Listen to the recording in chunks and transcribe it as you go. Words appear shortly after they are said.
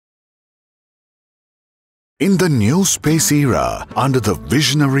In the new space era, under the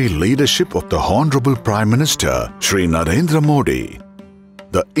visionary leadership of the Honorable Prime Minister Shri Narendra Modi,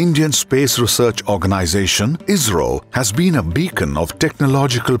 the Indian Space Research Organization ISRO has been a beacon of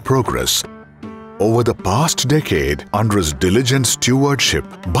technological progress. Over the past decade, under his diligent stewardship,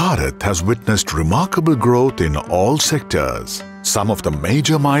 Bharat has witnessed remarkable growth in all sectors. Some of the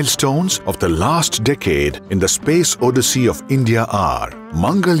major milestones of the last decade in the space odyssey of India are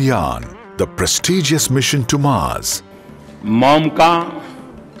Mangalyaan, the prestigious mission to Mars. Mom का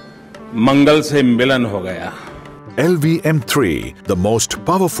मंगल से मिलन हो गया. LVM-3, the most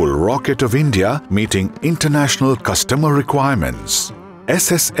powerful rocket of India, meeting international customer requirements.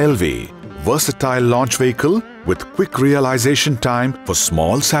 SSLV, versatile launch vehicle with quick realization time for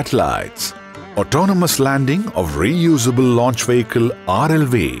small satellites. Autonomous landing of reusable launch vehicle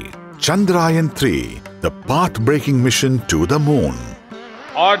RLV. Chandrayaan 3, the path-breaking mission to the moon.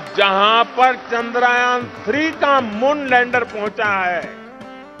 और जहां पर चंद्रयान 3 का moon lander पहुंचा है,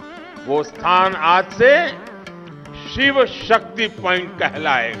 वो स्थान आज से शिव शक्ति पॉइंट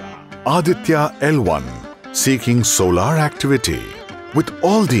कहलाएगा. Aditya L1, seeking solar activity. With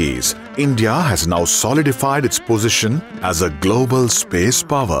all these, India has now solidified its position as a global space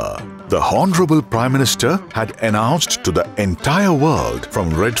power. The Honorable Prime Minister had announced to the entire world from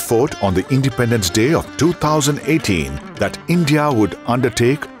Red Fort on the Independence Day of 2018 that India would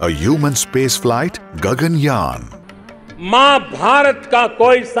undertake a human space flight, Gaganyaan. मां भारत का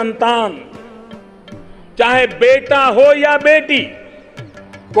कोई संतान, चाहे बेटा हो या बेटी,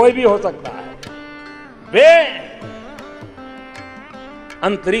 कोई भी हो सकता है, वे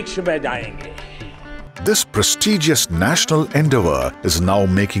अंतरिक्ष में जाएंगे. This prestigious national endeavor is now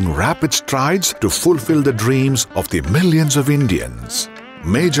making rapid strides to fulfill the dreams of the millions of Indians.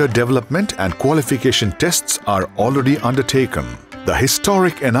 Major development and qualification tests are already undertaken. The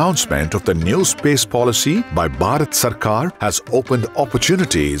historic announcement of the new space policy by Bharat Sarkar has opened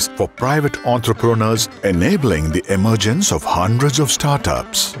opportunities for private entrepreneurs, enabling the emergence of hundreds of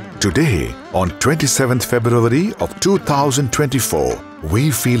startups. Today, on 27th February of 2024, we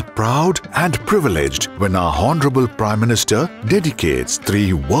feel proud and privileged when our Honorable Prime Minister dedicates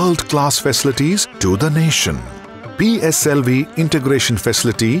 3 world-class facilities to the nation. PSLV Integration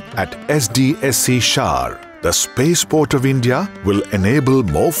Facility at SDSC Shar. The Spaceport of India will enable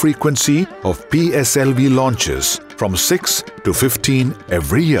more frequency of PSLV launches from 6 to 15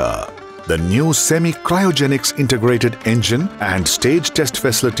 every year. The new semi-cryogenics integrated engine and stage test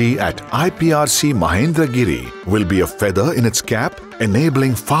facility at IPRC Mahendragiri will be a feather in its cap,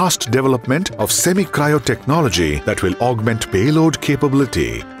 enabling fast development of semi-cryo technology that will augment payload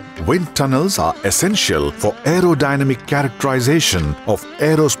capability. Wind tunnels are essential for aerodynamic characterization of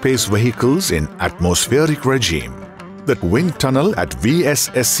aerospace vehicles in atmospheric regime. That wind tunnel at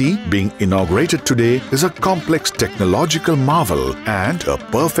VSSC being inaugurated today is a complex technological marvel and a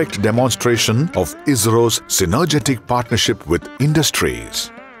perfect demonstration of ISRO's synergetic partnership with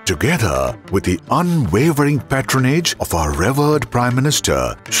industries. Together with the unwavering patronage of our revered Prime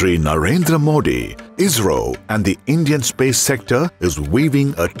Minister Shri Narendra Modi, ISRO and the Indian space sector is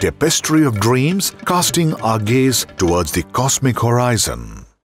weaving a tapestry of dreams, casting our gaze towards the cosmic horizon.